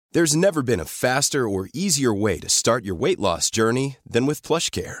There's never been a faster or easier way to start your weight loss journey than with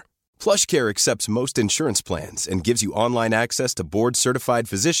PlushCare. PlushCare accepts most insurance plans and gives you online access to board-certified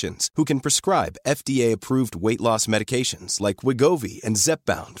physicians who can prescribe FDA-approved weight loss medications like Wegovy and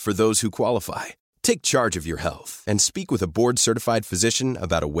Zepbound for those who qualify. Take charge of your health and speak with a board-certified physician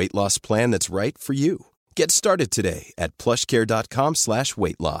about a weight loss plan that's right for you. Get started today at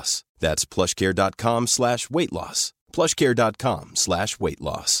plushcare.com/weight-loss. That's plushcare.com/weight-loss.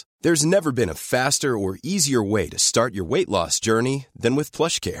 plushcare.com/weight-loss. There's never been a faster or easier way to start your weight loss journey than with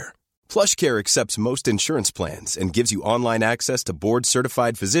PlushCare. PlushCare accepts most insurance plans and gives you online access to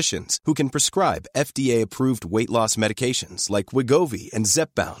board-certified physicians who can prescribe FDA-approved weight loss medications like Wegovy and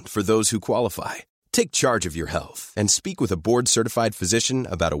Zepbound for those who qualify. Take charge of your health and speak with a board-certified physician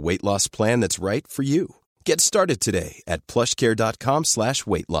about a weight loss plan that's right for you. Get started today at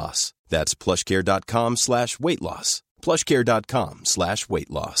plushcare.com/weight-loss. That's plushcare.com/weight-loss.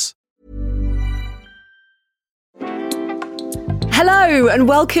 plushcare.com/weight-loss. Hello and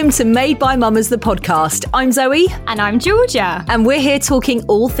welcome to Made by Mamas, the podcast. I'm Zoe. And I'm Georgia. And we're here talking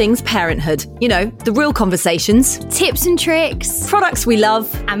all things parenthood. You know, the real conversations. Tips and tricks. Products we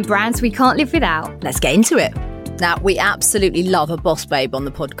love. And brands we can't live without. Let's get into it. Now, we absolutely love a boss babe on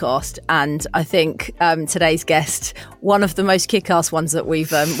the podcast. And I think today's guest, one of the most kick-ass ones that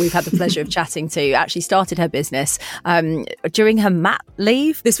we've had the pleasure of chatting to, actually started her business during her mat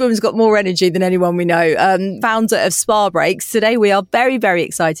leave. This woman's got more energy than anyone we know. Founder of Spa Breaks. Today, we are very, very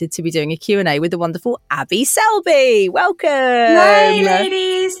excited to be doing a Q&A with the wonderful Abby Selby. Welcome. Hey,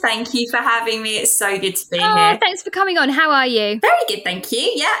 ladies. Thank you for having me. It's so good to be here. Thanks for coming on. How are you? Very good, thank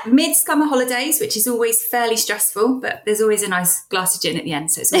you. Yeah, mid-summer holidays, which is always fairly stressful, but there's always a nice glass of gin at the end,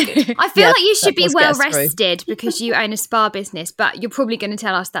 so it's all good. I feel like you should be well rested because you own a spa business, but you're probably going to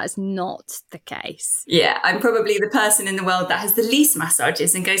tell us that is not the case. Yeah, I'm probably the person in the world that has the least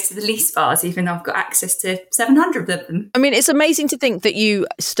massages and goes to the least spas, even though I've got access to 700 of them. I mean, it's amazing to think that you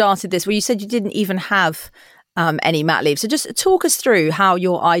started this where you said you didn't even have any mat leave. So just talk us through how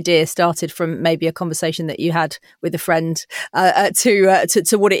your idea started from maybe a conversation that you had with a friend to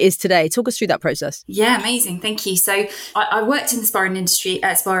what it is today. Talk us through that process. Yeah, amazing. Thank you. So I worked in the spa industry,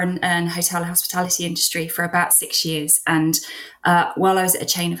 spa and hotel hospitality industry for about 6 years. And while I was at a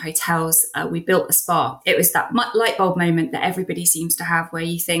chain of hotels, we built a spa. It was that light bulb moment that everybody seems to have where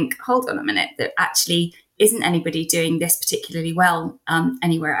you think, hold on a minute, that actually isn't anybody doing this particularly well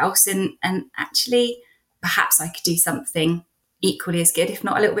anywhere else. And actually, perhaps I could do something equally as good, if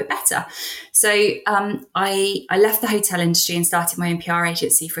not a little bit better. So I left the hotel industry and started my own PR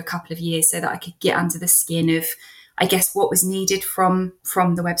agency for a couple of years so that I could get under the skin of, I guess, what was needed from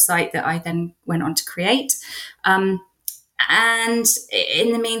the website that I then went on to create. And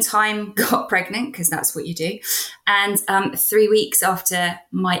in the meantime, got pregnant, because that's what you do. And 3 weeks after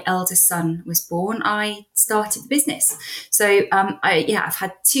my eldest son was born, I started the business. So I've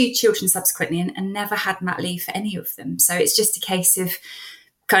had 2 children subsequently and never had mat leave for any of them. So it's just a case of,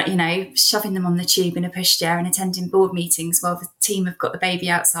 you know, shoving them on the tube in a pushchair and attending board meetings while the team have got the baby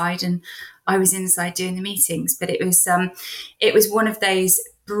outside and I was inside doing the meetings. But it was one of those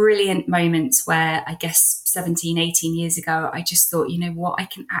brilliant moments where I guess 17, 18 years ago, I just thought, you know what, I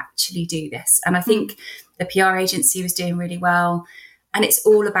can actually do this. And I think the PR agency was doing really well. And it's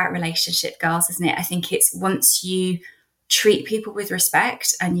all about relationship, girls, isn't it? I think it's once you treat people with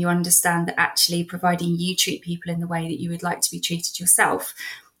respect and you understand that actually providing you treat people in the way that you would like to be treated yourself,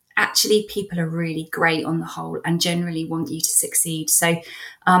 actually people are really great on the whole and generally want you to succeed. So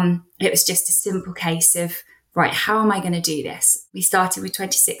it was just a simple case of, right, how am I going to do this? We started with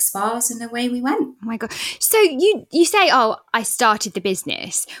 26 spas and away we went. Oh my God. So you say, oh, I started the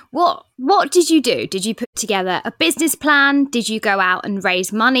business. What did you do? Did you put together a business plan? Did you go out and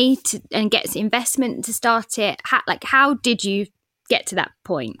raise money and get investment to start it? How did you get to that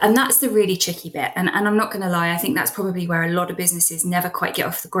point? And that's the really tricky bit. And I'm not going to lie, I think that's probably where a lot of businesses never quite get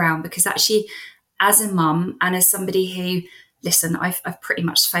off the ground, because actually as a mum and as somebody who, listen, I've pretty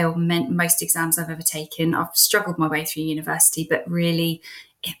much failed most exams I've ever taken. I've struggled my way through university, but really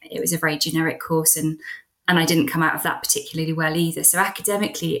it was a very generic course and I didn't come out of that particularly well either. So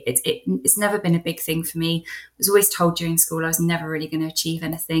academically, it's never been a big thing for me. I was always told during school I was never really going to achieve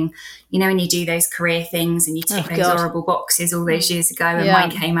anything. You know, when you do those career things and you tick those horrible boxes all those years ago, and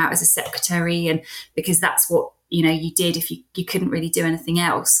mine came out as a secretary, and because that's what, you know, you did if you couldn't really do anything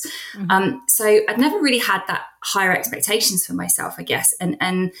else. Mm-hmm. So I'd never really had that higher expectations for myself, I guess.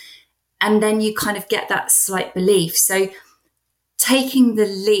 And then you kind of get that slight belief. So taking the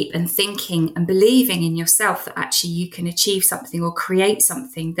leap and thinking and believing in yourself that actually you can achieve something or create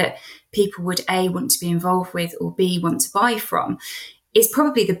something that people would A, want to be involved with, or B, want to buy from, is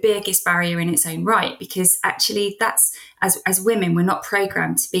probably the biggest barrier in its own right, because actually that's, as women, we're not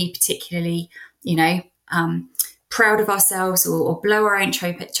programmed to be particularly, proud of ourselves or blow our own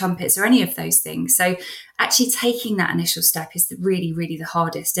trumpets or any of those things. So actually taking that initial step is really, really the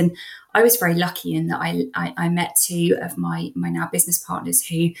hardest. And I was very lucky in that I met two of my now business partners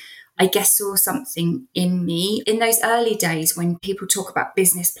who I guess saw something in me in those early days when people talk about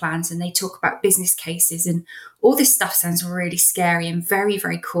business plans and they talk about business cases, and all this stuff sounds really scary and very,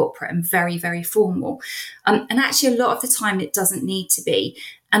 very corporate and very, very formal. And actually a lot of the time it doesn't need to be.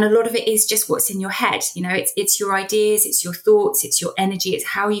 And a lot of it is just what's in your head. It's your ideas, it's your thoughts, it's your energy, it's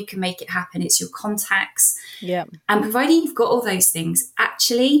how you can make it happen, it's your contacts. Yeah. And providing you've got all those things,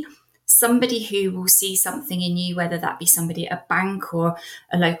 actually somebody who will see something in you, whether that be somebody at a bank or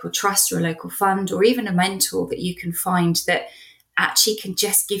a local trust or a local fund, or even a mentor that you can find that actually can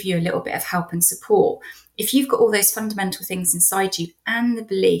just give you a little bit of help and support. If you've got all those fundamental things inside you and the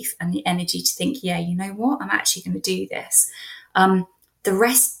belief and the energy to think, yeah, you know what, I'm actually going to do this. The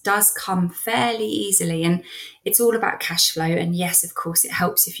rest does come fairly easily, and it's all about cash flow. And yes, of course, it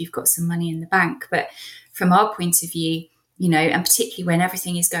helps if you've got some money in the bank. But from our point of view, and particularly when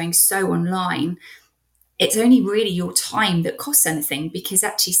everything is going so online, it's only really your time that costs anything, because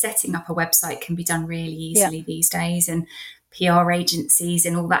actually setting up a website can be done really easily these days. And PR agencies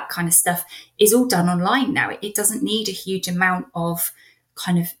and all that kind of stuff is all done online now. It doesn't need a huge amount of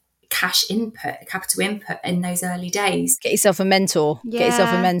kind of capital input in those early days. Get yourself a mentor. Yeah. Get yourself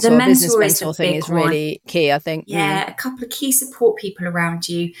a mentor. The Business mentor mentor thing is really key, I think. Yeah, a couple of key support people around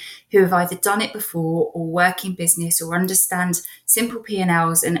you who have either done it before or work in business or understand simple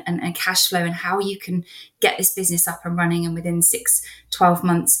P&Ls and cash flow and how you can get this business up and running, and within 6-12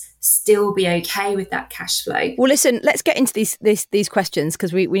 months still be okay with that cash flow. Well, listen, let's get into these questions,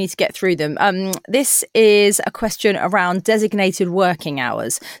 because we need to get through them. This is a question around designated working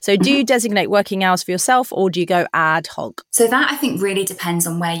hours. So do you designate working hours for yourself, or do you go ad hoc? So that I think really depends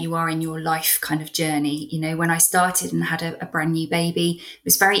on where you are in your life kind of journey. When I started and had a brand new baby, it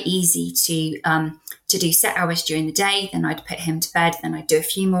was very easy to do set hours during the day. Then I'd put him to bed, then I'd do a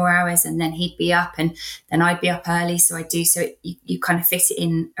few more hours, and then he'd be up, and then I'd be up early. So you kind of fit it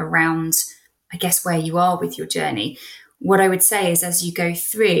in around, I guess, where you are with your journey. What I would say is, as you go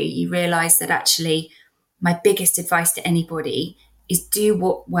through, you realize that actually my biggest advice to anybody is do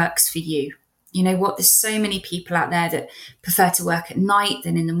what works for you. You know what? There's so many people out there that prefer to work at night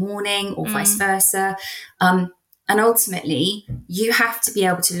than in the morning, or vice versa. And ultimately, you have to be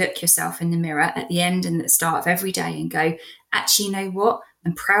able to look yourself in the mirror at the end and at the start of every day and go, actually, you know what?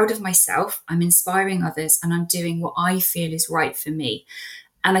 I'm proud of myself. I'm inspiring others, and I'm doing what I feel is right for me.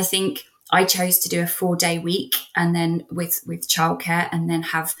 And I think I chose to do a 4-day week, and then with childcare, and then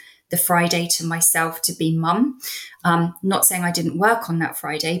have the Friday to myself to be mum. Not saying I didn't work on that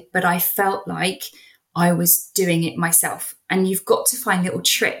Friday, but I felt like I was doing it myself. And you've got to find little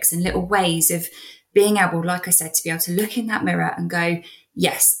tricks and little ways of being able, like I said, to be able to look in that mirror and go,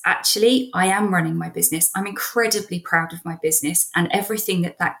 yes, actually, I am running my business. I'm incredibly proud of my business and everything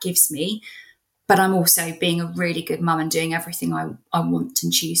that gives me. But I'm also being a really good mum and doing everything I want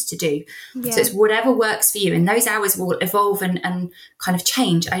and choose to do. Yeah. So it's whatever works for you. And those hours will evolve and kind of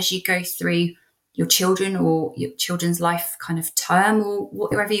change as you go through your children or your children's life kind of term, or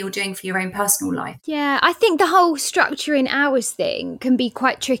whatever you're doing for your own personal life. Yeah, I think the whole structuring hours thing can be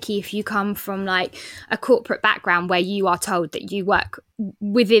quite tricky if you come from like a corporate background where you are told that you work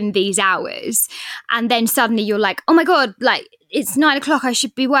within these hours, and then suddenly you're like, oh my God, like it's 9 o'clock, I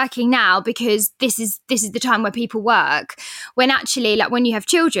should be working now because this is the time where people work. When actually, like when you have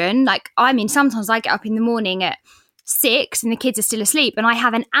children, like, I mean, sometimes I get up in the morning at 6 and the kids are still asleep, and I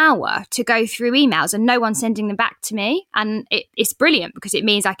have an hour to go through emails and no one's sending them back to me. And it's brilliant because it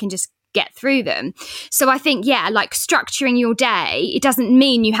means I can just get through them. So I think, yeah, like structuring your day, it doesn't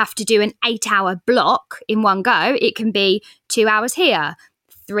mean you have to do an 8-hour block in one go. It can be 2 hours here,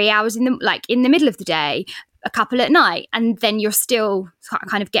 3 hours in the middle of the day, a couple at night, and then you're still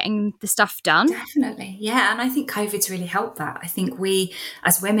kind of getting the stuff done. Definitely. Yeah. And I think COVID's really helped that. I think we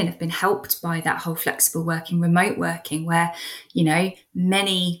as women have been helped by that whole flexible working, remote working, where, you know,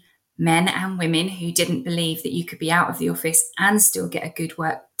 many men and women who didn't believe that you could be out of the office and still get a good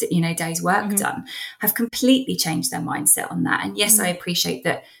day's work done have completely changed their mindset on that. And yes, I appreciate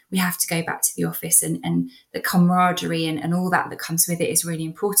that we have to go back to the office and the camaraderie and all that comes with it is really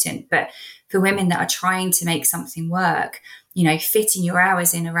important. But for women that are trying to make something work, you know, fitting your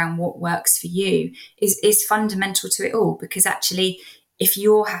hours in around what works for you is fundamental to it all. Because actually, if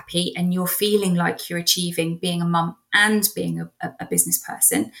you're happy and you're feeling like you're achieving being a mum and being a business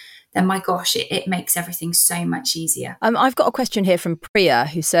person, then my gosh, it makes everything so much easier. I've got a question here from Priya,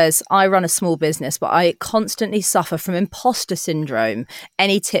 who says, I run a small business, but I constantly suffer from imposter syndrome.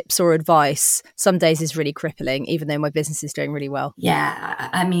 Any tips or advice? Some days is really crippling, even though my business is doing really well. Yeah,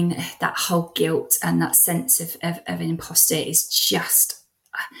 I mean, that whole guilt and that sense of an imposter is just,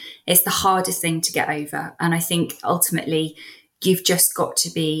 it's the hardest thing to get over. And I think ultimately you've just got to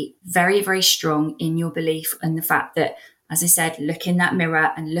be very, very strong in your belief and the fact that, as I said, look in that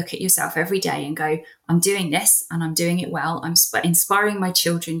mirror and look at yourself every day and go, I'm doing this and I'm doing it well. I'm inspiring my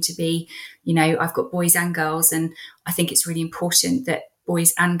children to be, you know, I've got boys and girls. And I think it's really important that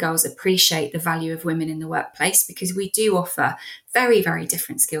boys and girls appreciate the value of women in the workplace, because we do offer very, very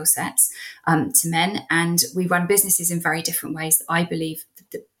different skill sets to men. And we run businesses in very different ways that I believe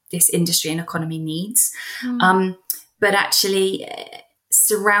that this industry and economy needs. But actually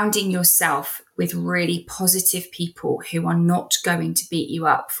surrounding yourself with really positive people who are not going to beat you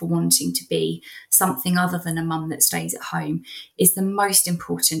up for wanting to be something other than a mum that stays at home is the most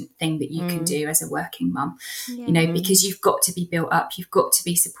important thing that you can do as a working mum, you know, because you've got to be built up, you've got to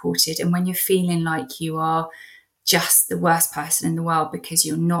be supported. And when you're feeling like you are just the worst person in the world because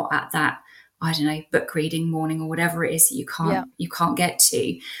you're not at that, I don't know, book reading morning or whatever it is that you can't get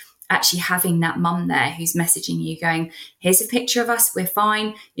to, actually having that mum there who's messaging you going, here's a picture of us, we're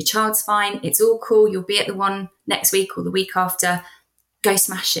fine, your child's fine, it's all cool, you'll be at the one next week or the week after, go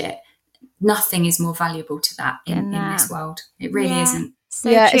smash it. Nothing is more valuable to that in this world. It really isn't. So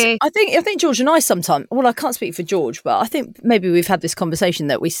true. I think George and I sometimes, well, I can't speak for George, but I think maybe we've had this conversation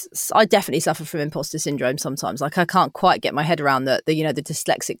that I definitely suffer from imposter syndrome sometimes. Like I can't quite get my head around the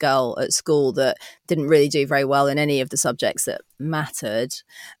dyslexic girl at school that didn't really do very well in any of the subjects that mattered,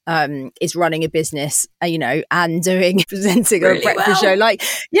 is running a business, and presenting really a breakfast show. Like,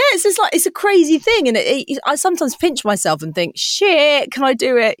 yeah, it's just like, it's a crazy thing. And I sometimes pinch myself and think, shit, can I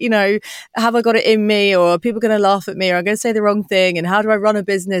do it? Have I got it in me, or are people going to laugh at me, or I'm going to say the wrong thing? And how do I run a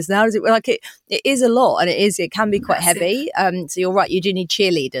business? And how does it is a lot, and it can be quite heavy. So you're right, you do need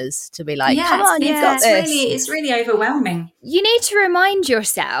cheerleaders to be like, come on, you've got this. It's really overwhelming. You need to remind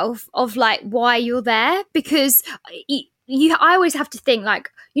yourself of like why you're there, because I always have to think like,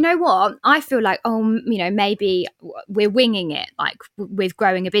 you know what, I feel like, maybe we're winging it, like with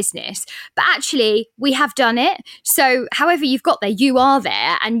growing a business, but actually we have done it. So however you've got there, you are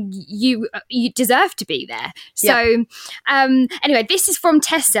there, and you deserve to be there. So anyway, this is from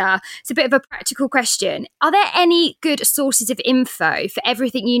Tessa. It's a bit of a practical question. Are there any good sources of info for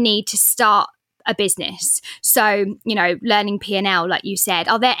everything you need to start a business? So, learning P&L, like you said,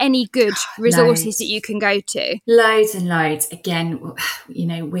 are there any good resources that you can go to? Loads and loads. Again,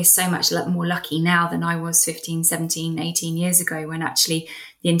 we're so much more lucky now than I was 15, 17, 18 years ago, when actually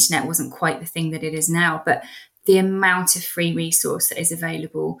the internet wasn't quite the thing that it is now. But the amount of free resource that is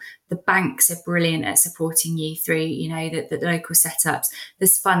available, the banks are brilliant at supporting you through, the local setups.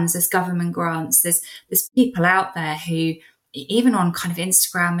 There's funds, there's government grants, there's people out there who, even on kind of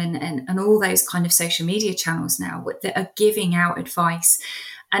Instagram and all those kind of social media channels now, that are giving out advice.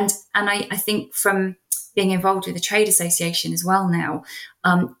 And I think from being involved with the trade association as well now,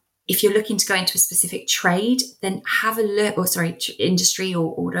 if you're looking to go into a specific trade, then have a look, industry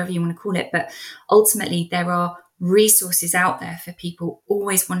or whatever you want to call it. But ultimately, there are resources out there for people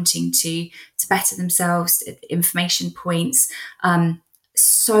always wanting to better themselves, information points,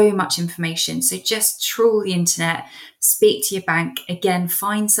 so much information. So just trawl the internet, speak to your bank, again,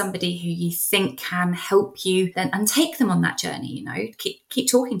 find somebody who you think can help you and take them on that journey. Keep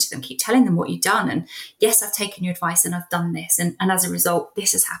talking to them, keep telling them what you've done. And yes, I've taken your advice and I've done this. And as a result,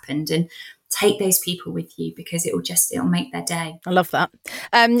 this has happened. And take those people with you, because it'll make their day. I love that.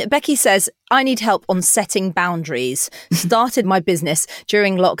 Becky says, I need help on setting boundaries. Started my business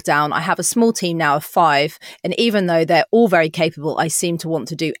during lockdown. I have a small team now of 5. And even though they're all very capable, I seem to want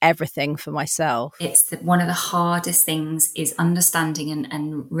to do everything for myself. It's one of the hardest things is understanding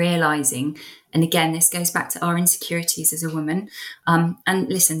and realising. And again, this goes back to our insecurities as a woman. And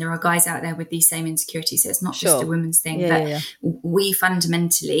listen, there are guys out there with these same insecurities. So it's not just a women's thing. We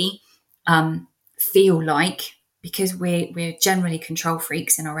fundamentally feel like, because we're generally control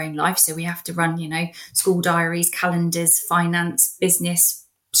freaks in our own life, so we have to run, school diaries, calendars, finance, business,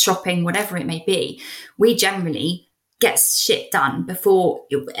 shopping, whatever it may be. We generally get shit done before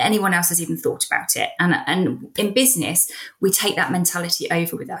anyone else has even thought about it. And in business, we take that mentality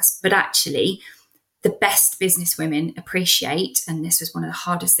over with us. But actually, the best business women appreciate, and this was one of the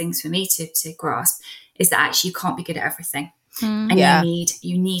hardest things for me to grasp, is that actually you can't be good at everything. And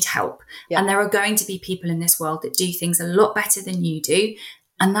you need help. And there are going to be people in this world that do things a lot better than you do.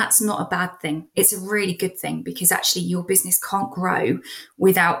 And that's not a bad thing. It's a really good thing, because actually your business can't grow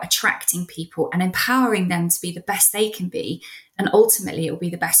without attracting people and empowering them to be the best they can be. And ultimately, it will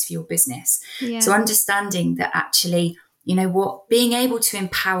be the best for your business. Yeah. So understanding that actually, you know what, being able to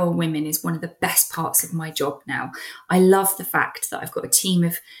empower women is one of the best parts of my job now. I love the fact that I've got a team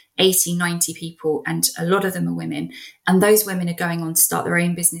of 80, 90 people, and a lot of them are women. And those women are going on to start their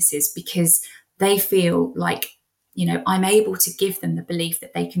own businesses because they feel like, you know, I'm able to give them the belief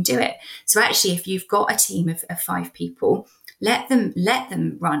that they can do it. So actually, if you've got a team of 5 people, let them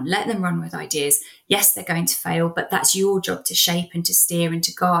run with ideas. Yes, they're going to fail, but that's your job to shape and to steer and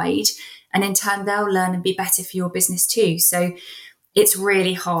to guide. And in turn, they'll learn and be better for your business too. So it's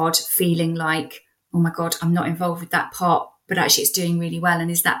really hard feeling like, oh my God, I'm not involved with that part, but actually it's doing really well.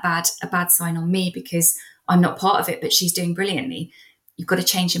 And is that a bad sign on me because I'm not part of it, but she's doing brilliantly? You've got to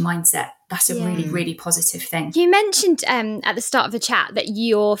change your mindset. That's a really, really positive thing. You mentioned at the start of the chat that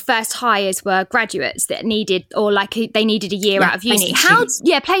your first hires were graduates that needed, or like they needed a year out of uni. How do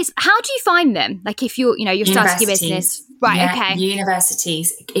you find them? Like if you're starting your business. Right, okay.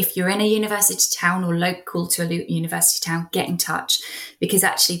 Universities. If you're in a university town or local to a university town, get in touch, because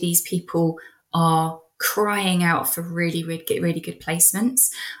actually these people are crying out for really, really good placements.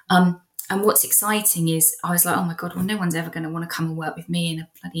 And what's exciting is I was like, oh my God, well, no one's ever going to want to come and work with me in a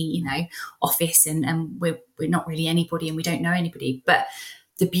bloody, office, and we're not really anybody and we don't know anybody. But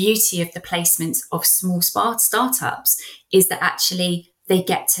the beauty of the placements of small startups is that actually they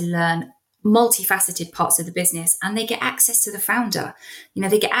get to learn multifaceted parts of the business, and they get access to the founder.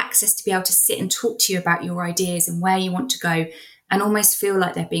 They get access to be able to sit and talk to you about your ideas and where you want to go, and almost feel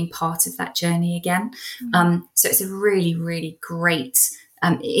like they're being part of that journey again. So it's a really, really great,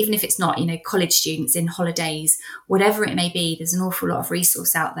 even if it's not, college students in holidays, whatever it may be, there's an awful lot of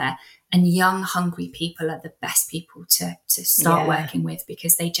resource out there. And young, hungry people are the best people to start working with,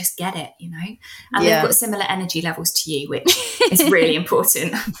 because they just get it, and they've got similar energy levels to you, which is really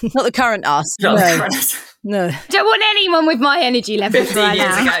important. Not the current us. Not the current us. No. Don't want anyone with my energy levels 15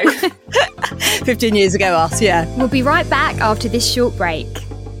 years ago. 15 years ago us, yeah. We'll be right back after this short break.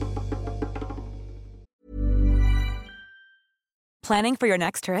 Planning for your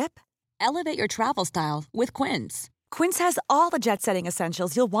next trip? Elevate your travel style with Quince. Quince has all the jet-setting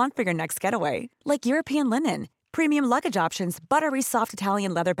essentials you'll want for your next getaway, like European linen, premium luggage options, buttery soft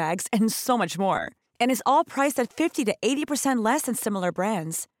Italian leather bags, and so much more. And is all priced at 50 to 80% less than similar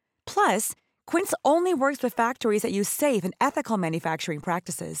brands. Plus, Quince only works with factories that use safe and ethical manufacturing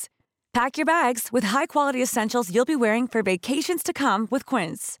practices. Pack your bags with high-quality essentials you'll be wearing for vacations to come with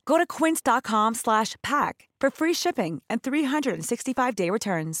Quince. Go to quince.com/pack for free shipping and 365-day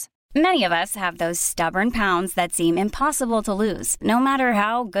returns. Many of us have those stubborn pounds that seem impossible to lose, no matter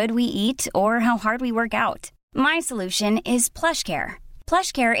how good we eat or how hard we work out. My solution is PlushCare.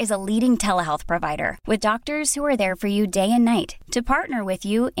 PlushCare is a leading telehealth provider with doctors who are there for you day and night to partner with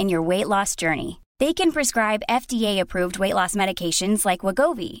you in your weight loss journey. They can prescribe FDA-approved weight loss medications like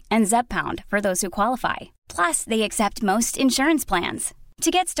Wegovy and Zepbound for those who qualify. Plus, they accept most insurance plans. To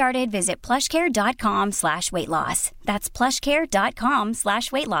get started, visit plushcare.com/weightloss. That's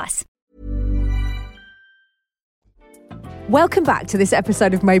plushcare.com/weightloss. Welcome back to this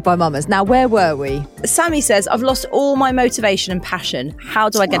episode of Made by Mamas. Now, where were we? Sammy says, I've lost all my motivation and passion. How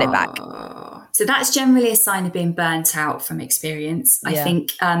do I get it back? So that's generally a sign of being burnt out from experience. I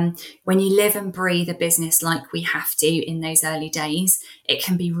think when you live and breathe a business like we have to in those early days, it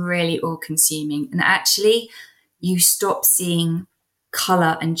can be really all-consuming. And actually, you stop seeing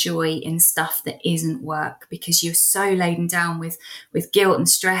colour and joy in stuff that isn't work, because you're so laden down with guilt and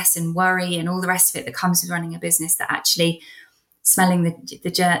stress and worry and all the rest of it that comes with running a business, that actually smelling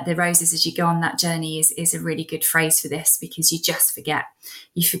the roses as you go on that journey is a really good phrase for this, because you just forget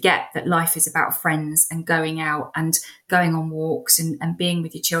that life is about friends and going out and going on walks and being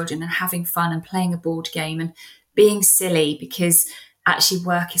with your children and having fun and playing a board game and being silly, because actually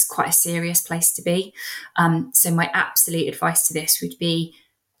work is quite a serious place to be. So my absolute advice to this would be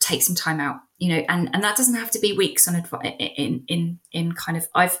take some time out, and that doesn't have to be weeks on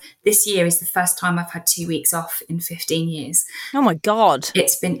this year is the first time I've had 2 weeks off in 15 years. Oh my God.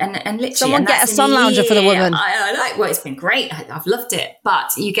 It's been, and literally, someone get a sun lounger for the woman. It's been great. I've loved it.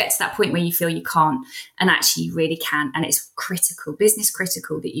 But you get to that point where you feel you can't, and actually you really can. And it's business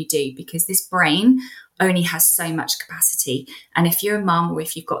critical that you do, because this brain only has so much capacity. And if you're a mum, or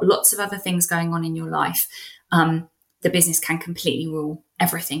if you've got lots of other things going on in your life, the business can completely rule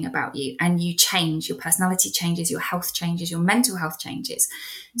everything about you, and you change, your personality changes, your health changes, your mental health changes.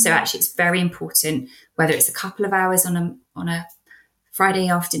 So actually it's very important, whether it's a couple of hours on a Friday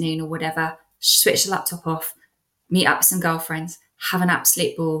afternoon or whatever, switch the laptop off, meet up with some girlfriends, have an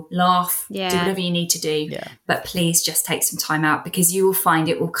absolute ball, laugh, do whatever you need to do. Yeah. But please just take some time out, because you will find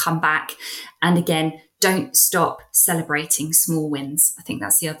it will come back. And again, don't stop celebrating small wins. I think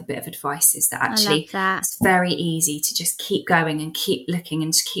that's the other bit of advice, is that actually it's very easy to just keep going and keep looking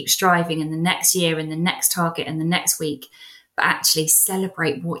and to keep striving in the next year and the next target and the next week, but actually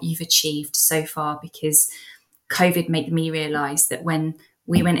celebrate what you've achieved so far, because COVID made me realise that when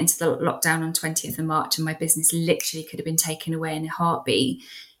we went into the lockdown on 20th of March and my business literally could have been taken away in a heartbeat,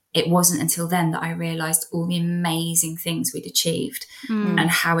 it wasn't until then that I realised all the amazing things we'd achieved and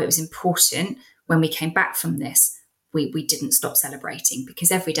how it was important when we came back from this. We didn't stop celebrating,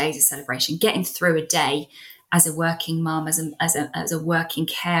 because every day is a celebration. Getting through a day as a working mum, as a working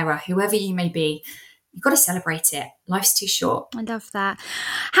carer, whoever you may be, you've got to celebrate it. Life's too short. I love that.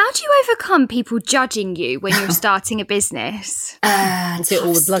 How do you overcome people judging you when you're starting a business? It's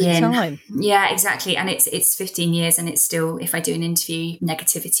all the bloody time. Yeah, exactly. And it's 15 years and it's still, if I do an interview,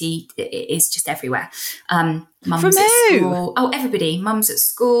 negativity is just everywhere. Mums From at who? school. Oh, everybody. Mums at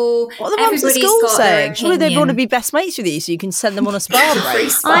school. What are the mums at school saying? Surely they'd want to be best mates with you so you can send them on a spa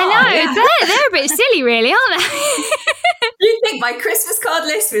break. I know. They're a bit silly, really, aren't they? You think my Christmas card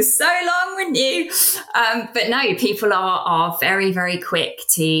list was so long, wouldn't you? But no, people are very, very quick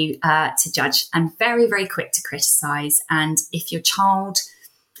to judge and very, very quick to criticise. And if your child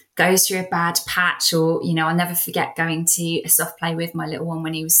goes through a bad patch, or, you know, I'll never forget going to a soft play with my little one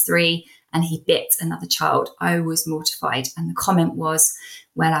when he was 3 and he bit another child, I was mortified. And the comment was,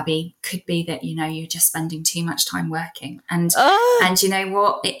 well, Abby, could be that, you know, you're just spending too much time working. And you know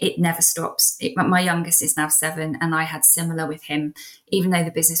what? It never stops. My youngest is now 7 and I had similar with him, even though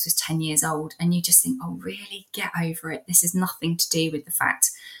the business was 10 years old. And you just think, oh, really? Get over it. This is nothing to do with the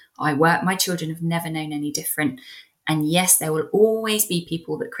fact I work. My children have never known any different. And yes, there will always be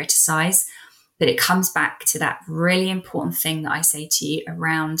people that criticise, but it comes back to that really important thing that I say to you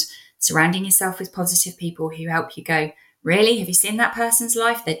around surrounding yourself with positive people who help you go, really? Have you seen that person's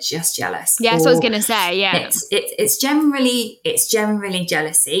life? They're just jealous. Yeah, that's what I was going to say. Yeah, it's generally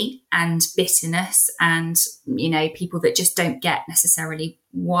jealousy and bitterness, and, you know, people that just don't get necessarily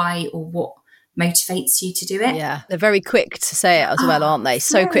why or what motivates you to do it. Yeah, they're very quick to say it as well, aren't they?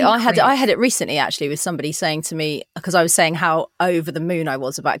 So quick. I had it recently actually with somebody saying to me, because I was saying how over the moon I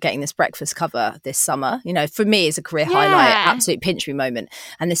was about getting this breakfast cover this summer. You know, for me as a career highlight, absolute pinch me moment.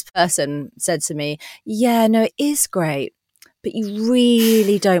 And this person said to me, yeah, no, it is great, but you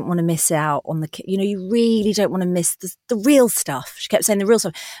really don't want to miss out on you really don't want to miss the real stuff. She kept saying the real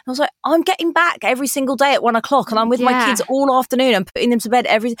stuff. And I was like, I'm getting back every single day at 1 o'clock and I'm with my kids all afternoon. I'm putting them to bed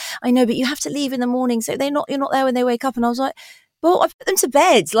I know, but you have to leave in the morning. So you're not there when they wake up. And I was like, well, I put them to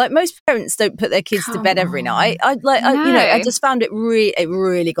bed. Like, most parents don't put their kids to bed every night. I just found it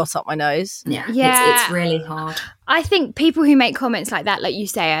really got up my nose. Yeah. It's really hard. I think people who make comments like that, like you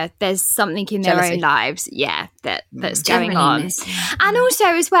say, there's something in their own lives, that's going on. And also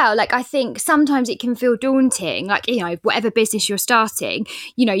as well, like, I think sometimes it can feel daunting, like, you know, whatever business you're starting,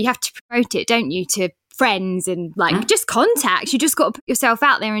 you know, you have to promote it, don't you, to friends and like just contacts. You just got to put yourself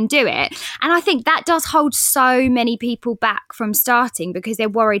out there and do it. And I think that does hold so many people back from starting because they're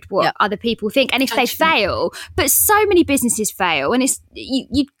worried what other people think. And if they fail, but so many businesses fail, and it's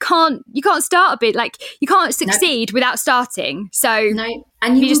you can't start a bit, like, you can't succeed without starting. So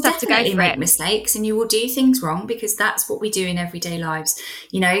and you just will have to go definitely for make it. mistakes, and you will do things wrong, because that's what we do in everyday lives.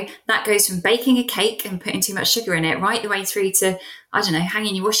 You know, that goes from baking a cake and putting too much sugar in it right the way through to, I don't know,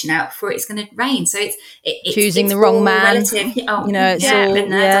 hanging your washing out before it's going to rain. So it's choosing the wrong man. Relative. Oh, you know, it's all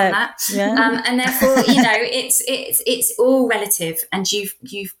been there, done that. Yeah. And therefore, you know, it's all relative, and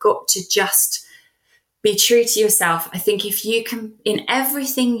you've got to just be true to yourself. I think if you can, in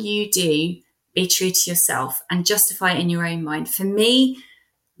everything you do, be true to yourself and justify it in your own mind. For me,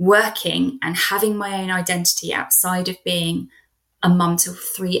 working and having my own identity outside of being a mum to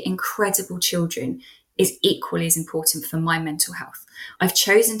 3 incredible children is equally as important for my mental health. I've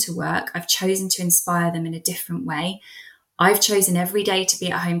chosen to work. I've chosen to inspire them in a different way. I've chosen every day to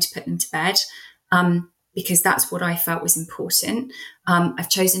be at home to put them to bed because that's what I felt was important. I've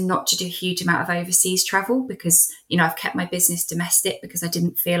chosen not to do a huge amount of overseas travel because, you know, I've kept my business domestic because I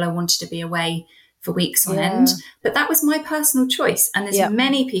didn't feel I wanted to be away for weeks on end. But that was my personal choice. And there's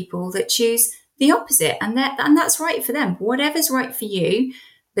many people that choose the opposite, and that's right for them. Whatever's right for you,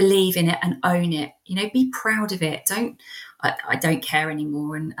 believe in it and own it. You know, be proud of it. I don't care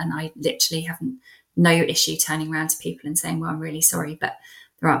anymore. And I literally haven't no issue turning around to people and saying, well, I'm really sorry. But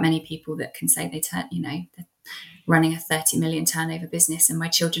there aren't many people that can say they running a 30 million turnover business, and my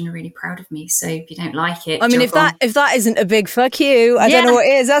children are really proud of me. So if you don't like it, I mean, if that isn't a big fuck you, I don't know what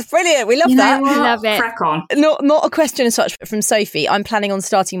is. That's brilliant. We love that. We love it. Crack on. Not a question as such from Sophie. I'm planning on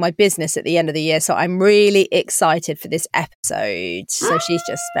starting my business at the end of the year, so I'm really excited for this episode. So she's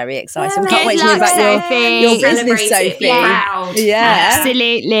just very excited. We can't wait to hear about your business, Sophie. Yeah,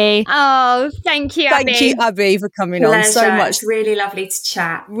 absolutely. Oh, thank you, Abby. Thank you, Abby, for coming on so much. It's really lovely to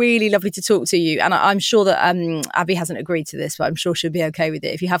chat. Really lovely to talk to you. And I'm sure that Abby hasn't agreed to this, but I'm sure she'll be okay with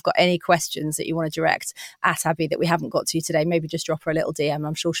it. If you have got any questions that you want to direct at Abby that we haven't got to today, maybe just drop her a little DM.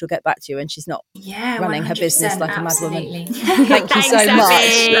 I'm sure she'll get back to you, and she's not running her business like a mad woman. Thank you so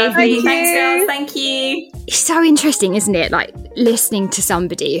much. Lovely. Thanks, girls. Thank you. It's so interesting, isn't it? Like listening to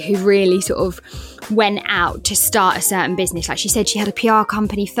somebody who really sort of went out to start a certain business. Like she said, she had a PR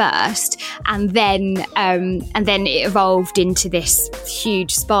company first, and then it evolved into this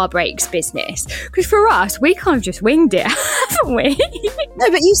huge spa breaks business. Because for us, we kind of just winged it, haven't we? No,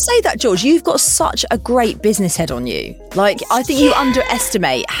 but you say that, George. You've got such a great business head on you. Like, I think you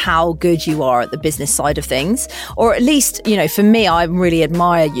underestimate how good you are at the business side of things. Or at least, for me, I really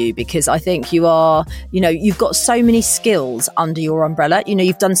admire you because I think you are, you've got so many skills under your umbrella.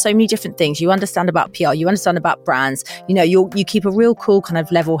 You've done so many different things. You understand about PR, you understand about brands, you keep a real cool kind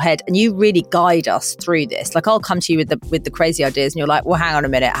of level head, and you really guide us through this. Like, I'll come to you with the crazy ideas and you're like, well, hang on a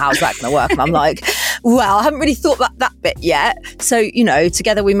minute, how's that going to work? And I'm like, well, I haven't really thought about that bit yet. So,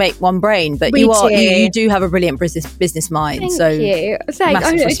 together we make one brain, but you do have a brilliant business mind. Thank you.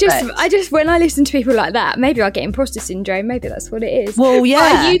 I just when I listen to people like that, maybe I get imposter syndrome. Maybe that's what it is. Well,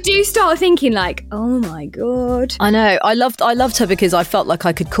 yeah. You do start thinking like, oh my God. I know. I loved her because I felt like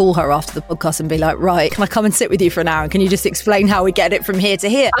I could call her after the podcast and be like, right, can I come and sit with you for an hour? And can you just explain how we get it from here to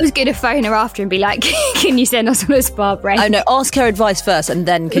here? I was going to phone her after and be like, can you send us on a spa break? Oh no, ask her advice first, and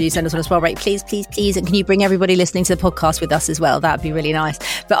then can you send us on a spa break? Please, please, please. And can you bring everybody listening to the podcast with us as well? That'd be really nice.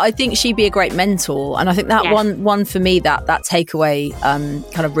 But I think she'd be a great mentor. And I think that one for me, that takeaway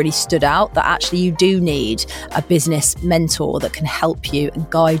kind of really stood out, that actually you do need a business mentor that can help you and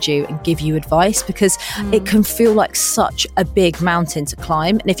guide you and give you advice, because it can feel like such a big mountain to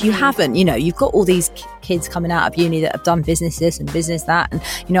climb. And if you haven't, you've got all these kids coming out of uni that have done business this and business that.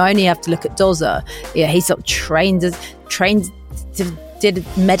 And, I only have to look at Dozer. Yeah, he's sort of did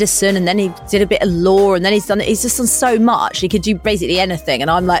medicine, and then he did a bit of law, and then he's just done so much. He could do basically anything. And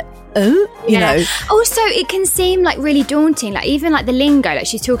I'm like, Also, it can seem like really daunting, like even like the lingo, like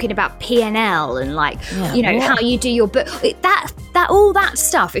she's talking about P&L and like how you do your book, that all that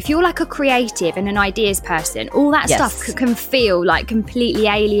stuff. If you're like a creative and an ideas person, all that stuff can feel like completely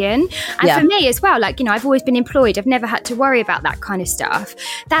alien. And for me as well, like I've always been employed, I've never had to worry about that kind of stuff.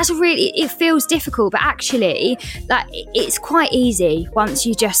 It feels difficult, but actually like it's quite easy once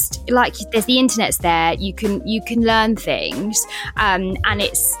you just there's the internet's there, you can learn things, and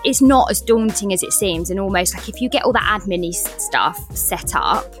it's not as daunting as it seems. And almost like if you get all that admin-y stuff set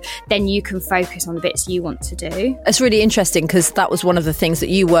up, then you can focus on the bits you want to do. It's really interesting because that was one of the things that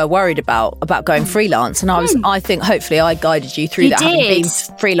you were worried about going freelance, and I think hopefully I guided you through that. Having been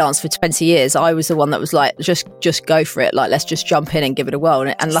freelance for 20 years, I was the one that was like, just go for it, like let's just jump in and give it a whirl,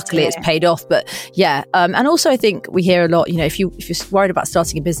 and luckily it's paid off. But and also I think we hear a lot, if you're worried about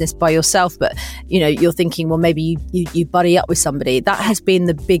starting a business by yourself, but you're thinking, well, maybe you buddy up with somebody. That has been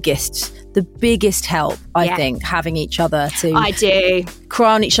the biggest help, I think, having each other to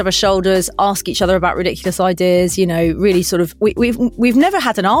cry on each other's shoulders, ask each other about ridiculous ideas, really sort of we've never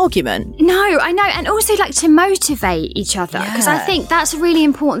had an argument. No, I know. And also like to motivate each other, because I think that's a really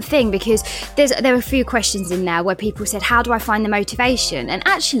important thing, because there are a few questions in there where people said, how do I find the motivation? And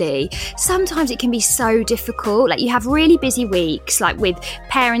actually sometimes it can be so difficult. Like you have really busy weeks, like with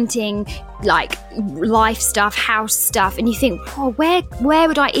parenting, like life stuff, house stuff, and you think, where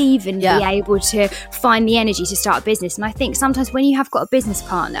would I even be able to find the energy to start a business? And I think sometimes when you have got a business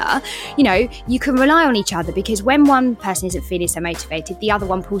partner, you can rely on each other, because when one person isn't feeling so motivated, the other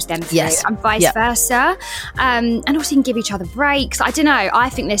one pulls them through, and vice versa. And also you can give each other breaks. I don't know, I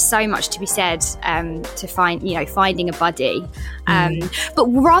think there's so much to be said to finding a buddy. But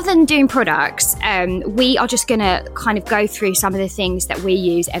rather than doing products, we are just going to kind of go through some of the things that we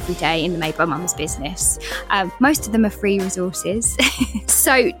use every day in the Made by Mums business. Most of them are free resources.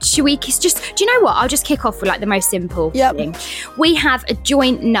 So should we do you know what? I'll just kick off with like the most simple thing. We have a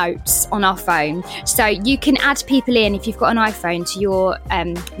joint notes on our phone. So you can add people in if you've got an iPhone to your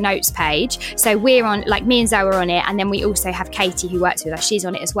notes page. So we're on, like me and Zoe are on it. And then we also have Katie who works with us. She's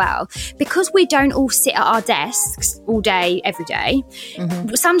on it as well. Because we don't all sit at our desks all day, every day, day,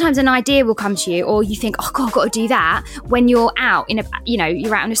 sometimes an idea will come to you, or you think, oh God, I've got to do that, when you're out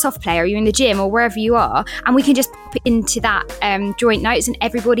you're out on a soft play, or you're in the gym, or wherever you are, and we can just pop it into that joint notes and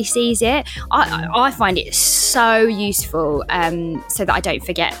everybody sees it. I find it so useful, so that I don't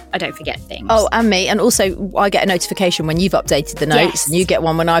forget things. Oh, and me. And also I get a notification when you've updated the notes, and you get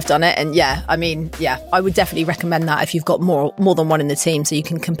one when I've done it. And I would definitely recommend that if you've got more than one in the team, so you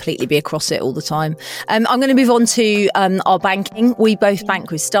can completely be across it all the time. I'm going to move on to our banking. We both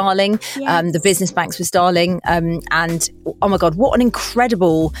bank with Starling. The business banks with Starling. And oh my God, what an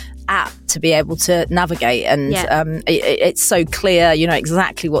incredible app to be able to navigate, and it's so clear, you know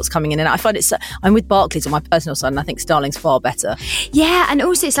exactly what's coming in. And I find I'm with Barclays on my personal side, and I think Starling's far better. Yeah, and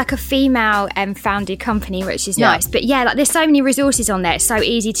also it's like a female founded company, which is nice. But like there's so many resources on there. It's so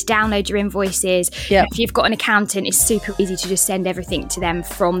easy to download your invoices. If you've got an accountant, it's super easy to just send everything to them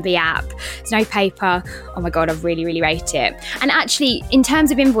from the app. There's no paper. Oh my God, I really, really rate it. And actually, in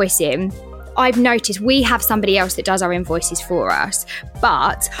terms of invoicing, I've noticed we have somebody else that does our invoices for us,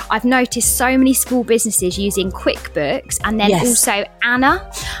 but I've noticed so many small businesses using QuickBooks, and then also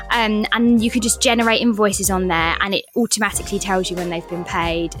Anna, and you could just generate invoices on there, and it automatically tells you when they've been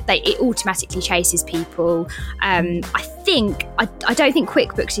paid. It automatically chases people. I don't think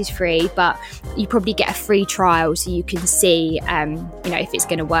QuickBooks is free, but you probably get a free trial so you can see if it's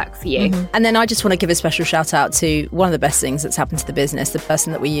going to work for you. And then I just want to give a special shout out to one of the best things that's happened to the business, the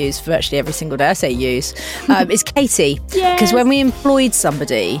person that we use virtually every single day, I say use, is Katie. Because when we employed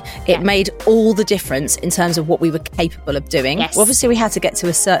somebody, it made all the difference in terms of what we were capable of doing. Well, obviously we had to get to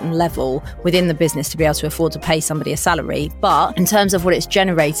a certain level within the business to be able to afford to pay somebody a salary, but in terms of what it's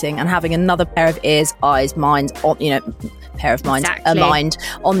generating and having another pair of ears, eyes, minds, pair of minds aligned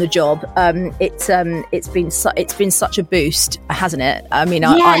on the job, it's been such a boost, hasn't it? I mean,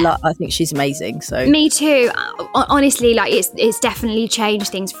 I think she's amazing. So me too. Honestly, like it's definitely changed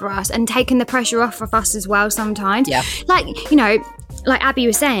things for us and taken the pressure off of us as well sometimes. Like Abby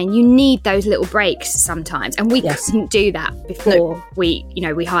was saying, you need those little breaks sometimes, and we couldn't do that before we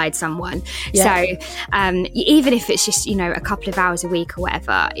hired someone. So even if it's just a couple of hours a week or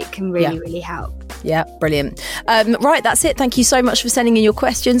whatever, it can really help. Yeah, brilliant. Right, that's it. Thank you so much for sending in your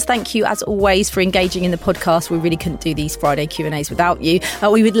questions. Thank you, as always, for engaging in the podcast. We really couldn't do these Friday Q&As without you.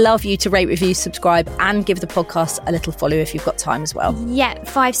 We would love you to rate, review, subscribe, and give the podcast a little follow if you've got time as well.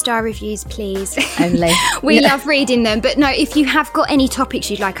 5-star reviews, please. Only. We love reading them. But no, if you have got any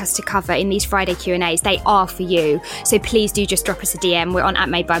topics you'd like us to cover in these Friday Q&As, they are for you. So please do just drop us a DM. We're on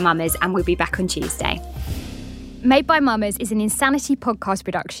 @MadeByMummers, and we'll be back on Tuesday. Made by Mummers is an Insanity podcast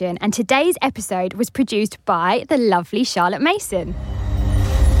production, and today's episode was produced by the lovely Charlotte Mason.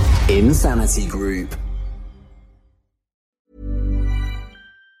 Insanity Group.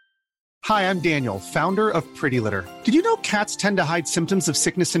 Hi, I'm Daniel, founder of Pretty Litter. Did you know cats tend to hide symptoms of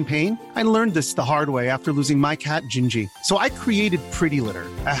sickness and pain? I learned this the hard way after losing my cat, Gingy. So I created Pretty Litter,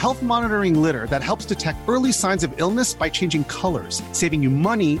 a health monitoring litter that helps detect early signs of illness by changing colors, saving you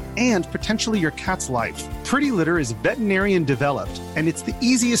money and potentially your cat's life. Pretty Litter is veterinarian developed, and it's the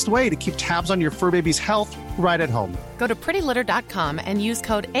easiest way to keep tabs on your fur baby's health right at home. Go to prettylitter.com and use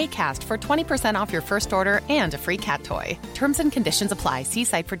code ACAST for 20% off your first order and a free cat toy. Terms and conditions apply. See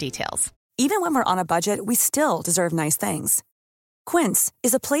site for details. Even when we're on a budget, we still deserve nice things. Quince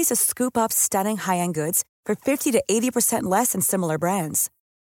is a place to scoop up stunning high-end goods for 50 to 80% less than similar brands.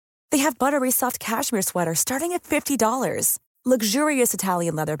 They have buttery soft cashmere sweaters starting at $50, luxurious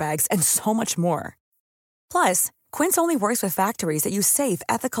Italian leather bags, and so much more. Plus, Quince only works with factories that use safe,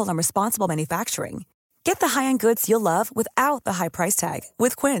 ethical, and responsible manufacturing. Get the high-end goods you'll love without the high price tag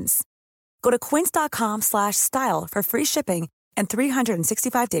with Quince. Go to quince.com/style for free shipping and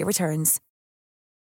 365-day returns.